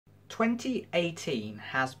2018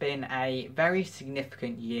 has been a very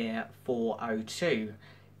significant year for O2,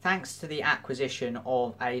 thanks to the acquisition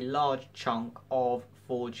of a large chunk of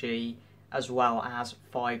 4G as well as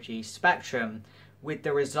 5G spectrum, with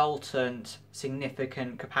the resultant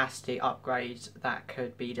significant capacity upgrades that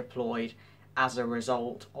could be deployed as a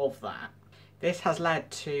result of that. This has led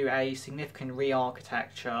to a significant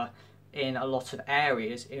re-architecture in a lot of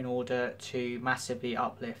areas in order to massively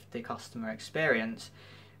uplift the customer experience,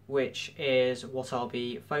 which is what I'll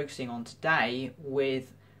be focusing on today,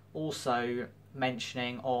 with also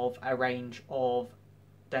mentioning of a range of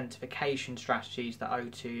identification strategies that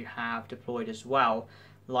O2 have deployed as well,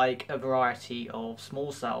 like a variety of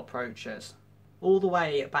small cell approaches. All the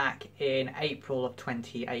way back in April of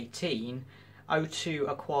 2018, O2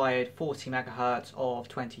 acquired 40 MHz of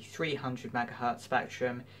 2300 MHz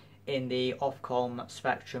spectrum in the Ofcom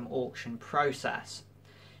spectrum auction process.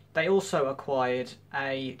 They also acquired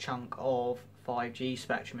a chunk of 5G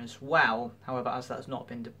spectrum as well. However, as that's not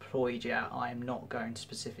been deployed yet, I am not going to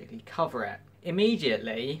specifically cover it.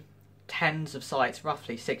 Immediately, tens of sites,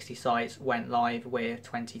 roughly 60 sites, went live with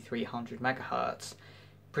 2300 MHz,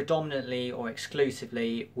 predominantly or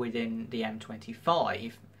exclusively within the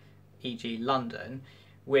M25, e.g. London,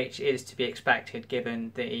 which is to be expected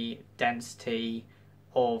given the density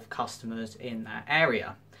of customers in that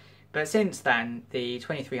area. But since then, the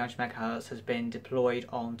 2300 MHz has been deployed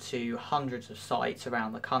onto hundreds of sites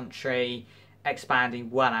around the country, expanding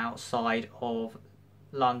well outside of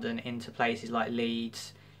London into places like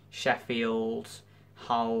Leeds, Sheffield,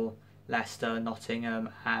 Hull, Leicester, Nottingham,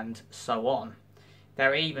 and so on. There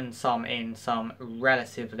are even some in some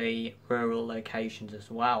relatively rural locations as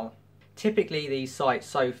well. Typically, these sites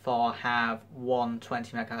so far have one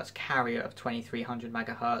 20 MHz carrier of 2300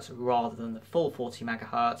 MHz rather than the full 40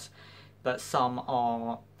 MHz, but some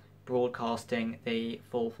are broadcasting the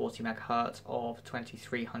full 40 MHz of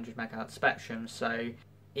 2300 MHz spectrum, so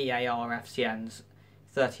EAR FCNs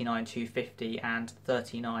 39250 and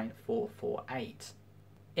 39448.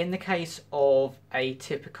 In the case of a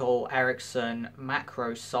typical Ericsson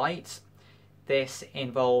macro site, this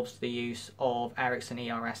involves the use of Ericsson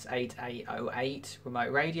ERS 8808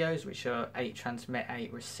 remote radios, which are 8 transmit,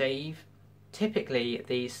 8 receive. Typically,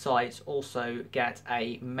 these sites also get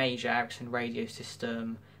a major Ericsson radio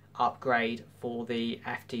system upgrade for the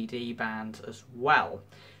FDD band as well.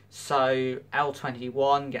 So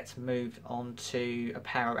L21 gets moved onto a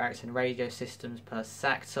pair of Ericsson radio systems per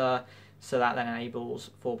sector, so that then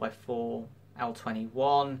enables 4x4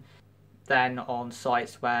 L21. Then on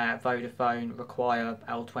sites where Vodafone require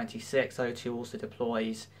L26, O2 also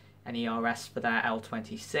deploys an ERS for their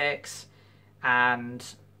L26, and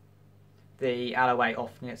the L08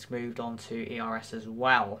 often gets moved onto ERS as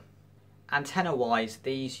well. Antenna-wise,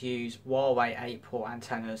 these use Huawei 8-port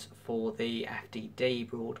antennas for the FDD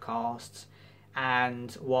broadcasts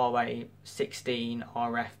and Huawei 16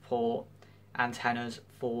 RF port antennas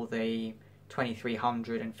for the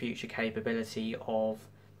 2300 and future capability of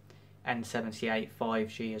N78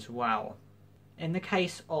 5G as well. In the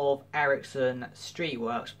case of Ericsson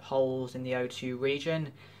Streetworks poles in the O2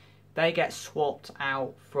 region, they get swapped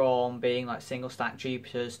out from being like single stack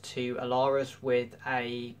Jupiters to Alaras with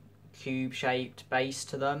a cube-shaped base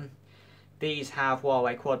to them. These have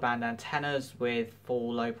Huawei quad-band antennas with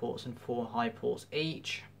 4 low ports and 4 high ports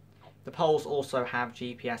each. The poles also have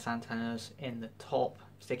GPS antennas in the top,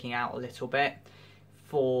 sticking out a little bit,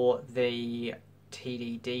 for the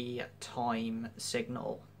TDD time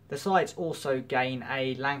signal. The sites also gain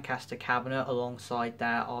a Lancaster cabinet alongside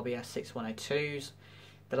their RBS 6102s.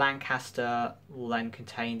 The Lancaster will then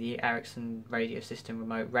contain the Ericsson radio system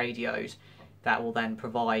remote radios that will then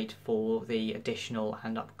provide for the additional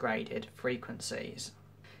and upgraded frequencies.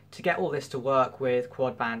 To get all this to work with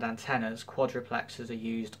quad-band antennas, quadruplexers are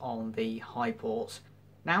used on the high ports.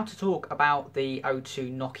 Now to talk about the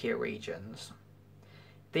O2 Nokia regions.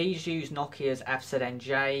 These use Nokia's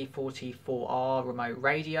FZNJ 44R remote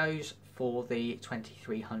radios for the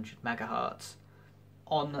 2300 MHz.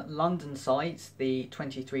 On London sites, the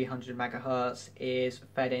 2300 MHz is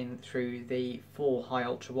fed in through the 4 high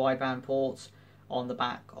ultra wideband ports on the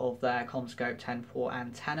back of their CommScope 10-port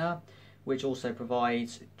antenna, which also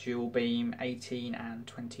provides dual beam 18 and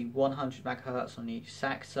 2100 MHz on each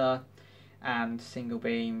sector, and single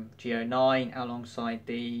beam G09 alongside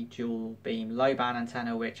the dual beam low band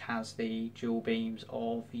antenna, which has the dual beams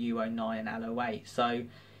of U09 and L08. So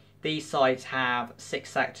these sites have 6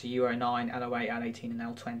 sector U09, L08, L18 and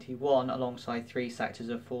L21 alongside 3 sectors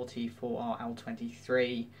of 44R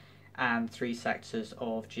L23 and 3 sectors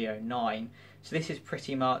of G09. So this is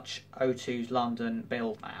pretty much O2's London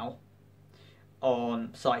build now.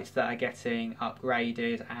 on sites that are getting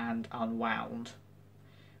upgraded and unwound,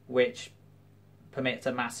 which permits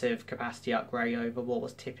a massive capacity upgrade over what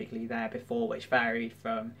was typically there before, which varied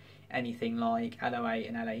from anything like L08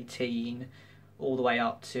 and L18 all the way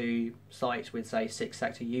up to sites with, say, 6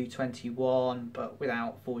 sector U21 but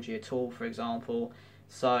without 4G at all, for example.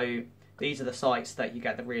 So these are the sites that you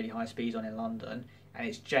get the really high speeds on in London, and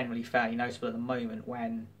it's generally fairly noticeable at the moment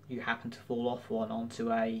when you happen to fall off one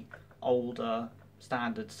onto a older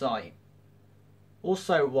standard site.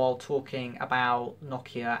 Also, while talking about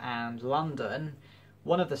Nokia and London,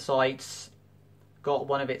 one of the sites got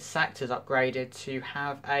one of its sectors upgraded to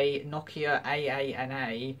have a Nokia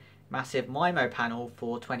AANA massive MIMO panel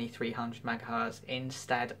for 2300 MHz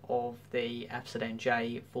instead of the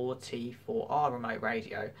FZNJ 4T4R remote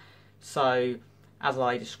radio. So, as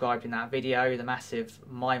I described in that video, the massive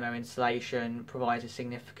MIMO installation provides a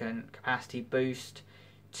significant capacity boost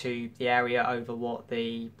to the area over what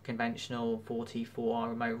the conventional 4T4R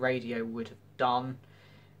remote radio would have done,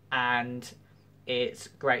 and it's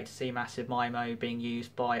great to see massive MIMO being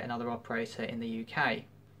used by another operator in the UK.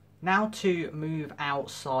 Now to move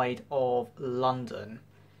outside of London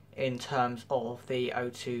in terms of the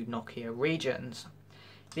O2 Nokia regions.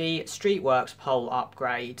 The Streetworks pole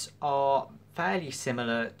upgrades are fairly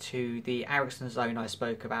similar to the Ericsson zone I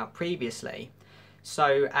spoke about previously.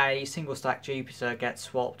 So a single stack Jupiter gets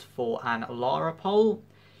swapped for an Alara pole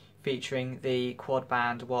featuring the quad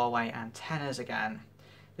band Huawei antennas again.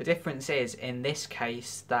 The difference is in this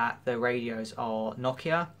case that the radios are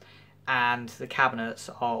Nokia and the cabinets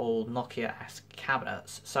are all Nokia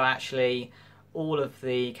cabinets. So actually all of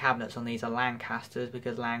the cabinets on these are Lancasters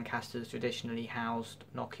because Lancasters traditionally housed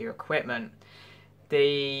Nokia equipment.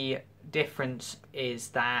 The difference is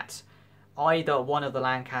that either one of the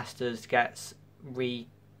Lancasters gets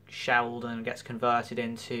reshelled and gets converted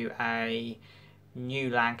into a new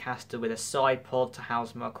Lancaster with a side pod to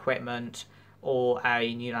house more equipment, or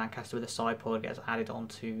a new Lancaster with a side pod gets added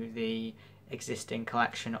onto the existing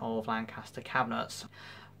collection of Lancaster cabinets.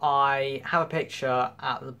 I have a picture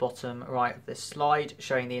at the bottom right of this slide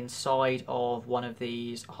showing the inside of one of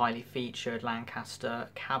these highly featured Lancaster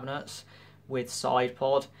cabinets with side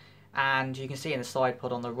pod, and you can see in the side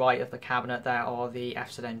pod on the right of the cabinet there are the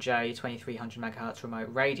FZNJ 2300 MHz remote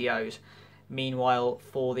radios. Meanwhile,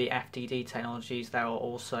 for the FDD technologies there are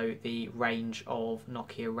also the range of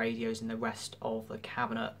Nokia radios in the rest of the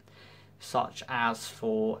cabinet, such as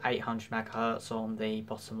for 800 MHz on the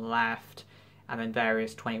bottom left, and then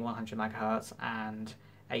various 2100 MHz and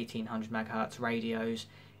 1800 MHz radios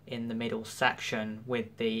in the middle section,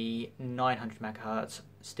 with the 900 MHz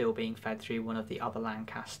still being fed through one of the other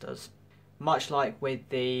Lancasters. Much like with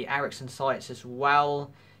the Ericsson sites as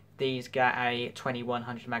well, these get a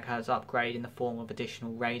 2100 MHz upgrade in the form of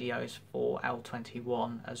additional radios for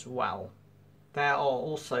L21 as well. There are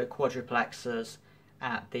also quadruplexers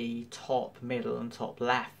at the top, middle and top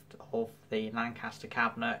left of the Lancaster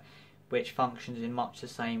cabinet, which functions in much the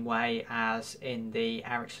same way as in the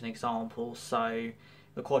Ericsson example. So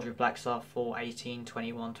the quadruplexer for 18,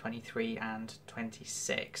 21, 23 and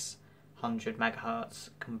 2600 MHz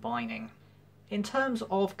combining. In terms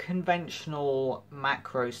of conventional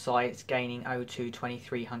macro sites gaining O2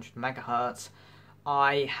 2300 MHz,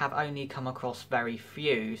 I have only come across very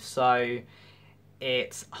few, so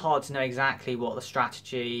it's hard to know exactly what the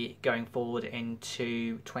strategy going forward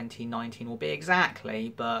into 2019 will be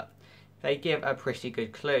exactly, but they give a pretty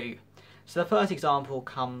good clue. So the first example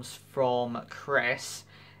comes from Chris,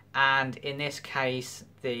 and in this case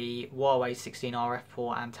the Huawei 16 RF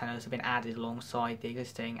port antennas have been added alongside the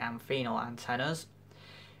existing Amphenol antennas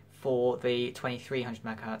for the 2300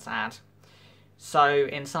 MHz ad. So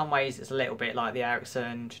in some ways it's a little bit like the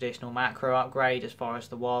Ericsson traditional macro upgrade as far as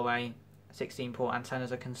the Huawei 16 port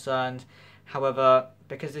antennas are concerned. However,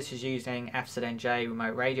 because this is using FZNJ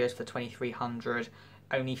remote radios for 2300,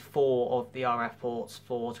 only 4 of the RF ports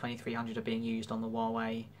for 2300 are being used on the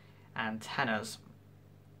Huawei antennas.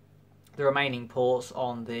 The remaining ports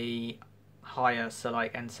on the higher, so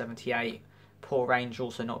like N78 port range,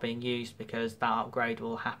 also not being used because that upgrade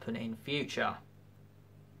will happen in future.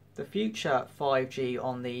 The future 5G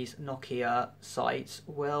on these Nokia sites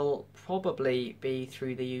will probably be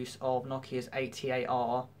through the use of Nokia's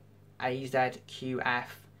ATAR, AZQF,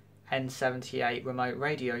 N78 remote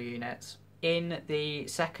radio units. In the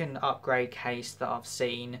second upgrade case that I've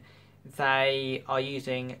seen, they are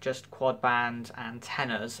using just quad band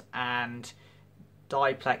antennas and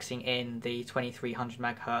diplexing in the 2300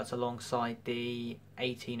 MHz alongside the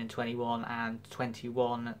 18 and 21 and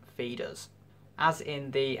 21 feeders. As in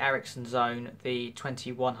the Ericsson zone, the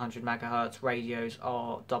 2100 MHz radios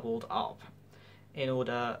are doubled up. in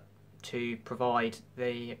order to provide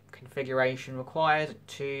the configuration required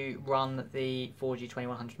to run the 4G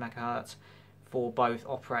 2100 MHz for both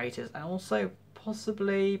operators, and also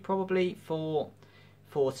probably for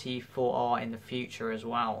 44R in the future as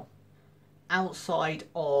well. Outside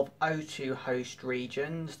of O2 host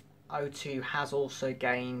regions, O2 has also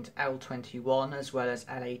gained L21 as well as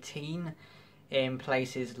L18 in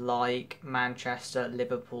places like Manchester,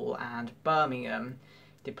 Liverpool and Birmingham,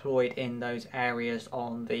 deployed in those areas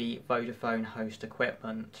on the Vodafone host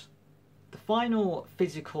equipment. The final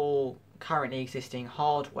physical currently existing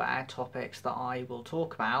hardware topics that I will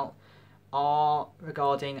talk about are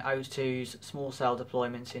regarding O2's small cell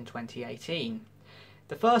deployments in 2018.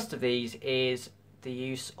 The first of these is the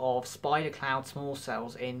use of Spidercloud Small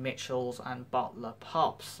Cells in Mitchells and Butlers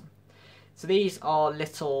pubs. So these are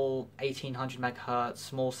little 1800 MHz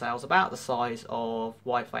small cells about the size of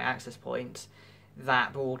Wi-Fi access points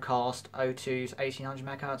that broadcast O2's 1800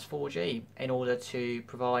 MHz 4G in order to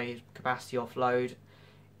provide capacity offload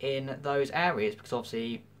in those areas, because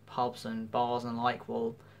obviously pubs and bars and the like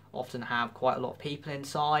will often have quite a lot of people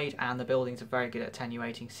inside and the buildings are very good at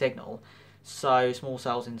attenuating signal. So small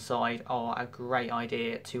cells inside are a great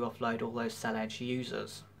idea to offload all those cell edge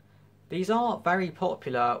users. These are very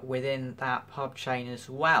popular within that pub chain as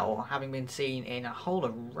well, having been seen in a whole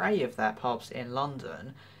array of their pubs in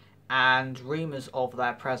London, and rumours of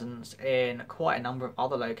their presence in quite a number of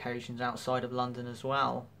other locations outside of London as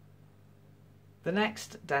well. The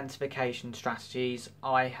next densification strategies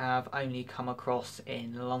I have only come across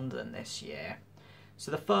in London this year.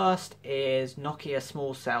 So the first is Nokia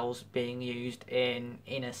Small Cells being used in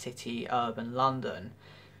inner city urban London.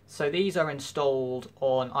 So these are installed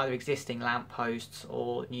on either existing lampposts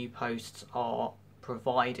or new posts are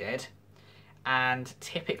provided, and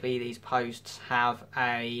typically these posts have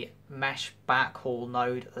a mesh backhaul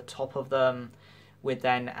node at the top of them, with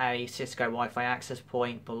then a Cisco Wi-Fi access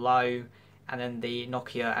point below, and then the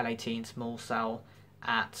Nokia L18 Small Cell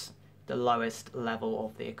at the lowest level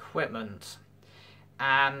of the equipment.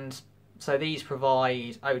 And so these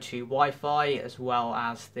provide O2 Wi-Fi as well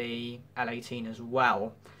as the L18 as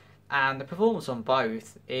well. And the performance on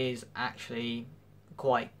both is actually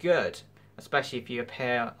quite good, especially if you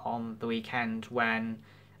appear on the weekend when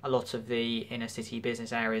a lot of the inner city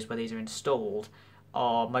business areas where these are installed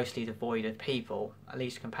are mostly devoid of people, at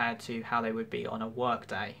least compared to how they would be on a work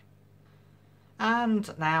day. And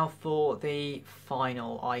now for the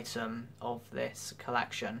final item of this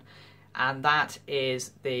collection, and that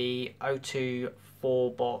is the O2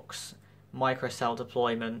 4-box microcell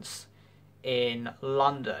deployments in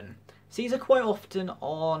London. So these are quite often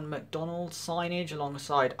on McDonald's signage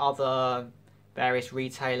alongside other various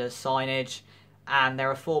retailers' signage, and there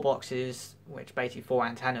are 4 boxes, which basically 4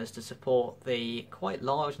 antennas to support the quite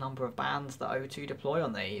large number of bands that O2 deploy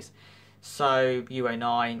on these. So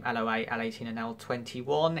UO9, LO8, L18 and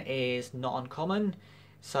L21 is not uncommon,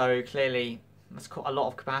 so clearly that's quite a lot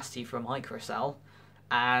of capacity for a microcell,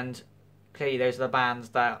 and clearly those are the bands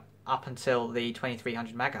that up until the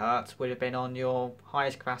 2300 MHz would have been on your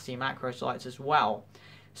highest capacity macro sites as well.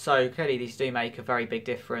 So clearly these do make a very big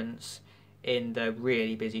difference in the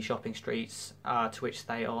really busy shopping streets to which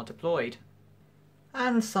they are deployed.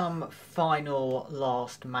 And some final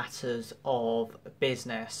last matters of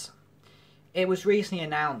business. It was recently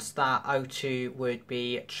announced that O2 would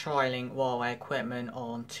be trialling Huawei equipment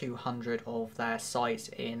on 200 of their sites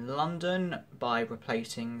in London by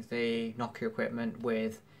replacing the Nokia equipment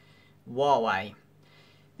with Huawei.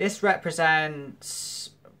 This represents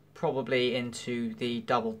probably into the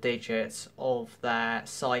double digits of their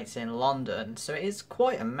sites in London, so it is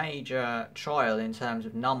quite a major trial in terms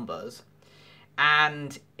of numbers,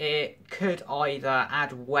 and it could either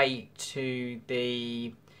add weight to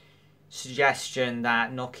the suggestion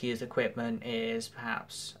that Nokia's equipment is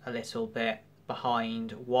perhaps a little bit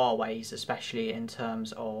behind Huawei's, especially in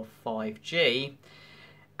terms of 5G,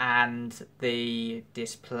 and the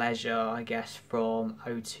displeasure, I guess, from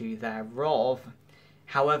O2 thereof.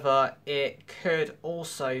 However, it could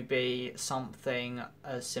also be something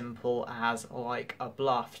as simple as like a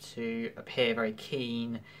bluff to appear very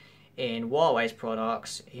keen in Huawei's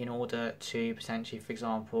products in order to potentially, for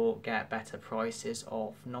example, get better prices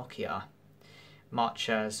off Nokia, much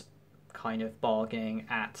as kind of bargaining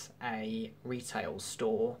at a retail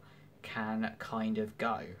store can kind of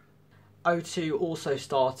go. O2 also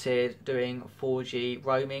started doing 4G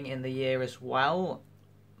roaming in the year as well,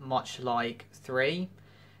 much like 3,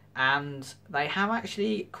 and they have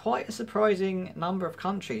actually quite a surprising number of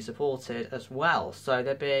countries supported as well, so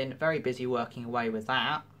they've been very busy working away with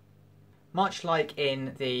that. Much like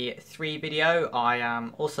in the 3 video, I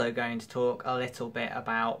am also going to talk a little bit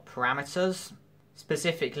about parameters.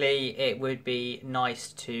 Specifically, it would be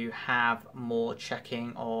nice to have more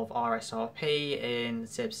checking of RSRP in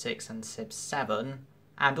SIB 6 and SIB 7.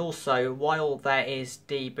 And also, while there is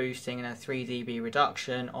deboosting and a 3 dB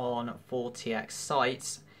reduction on 4TX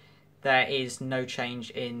sites, there is no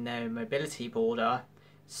change in the mobility border,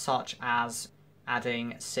 such as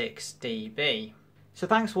adding 6 dB. So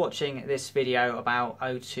thanks for watching this video about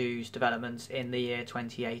O2's developments in the year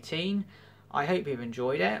 2018. I hope you've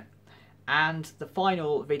enjoyed it. And the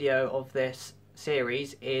final video of this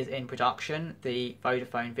series is in production, the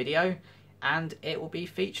Vodafone video, and it will be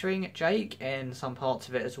featuring Jake in some parts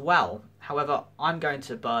of it as well. However, I'm going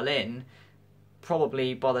to Berlin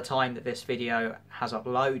probably by the time that this video has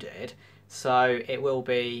uploaded, so it will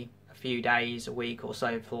be a few days, a week or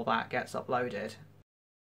so before that gets uploaded.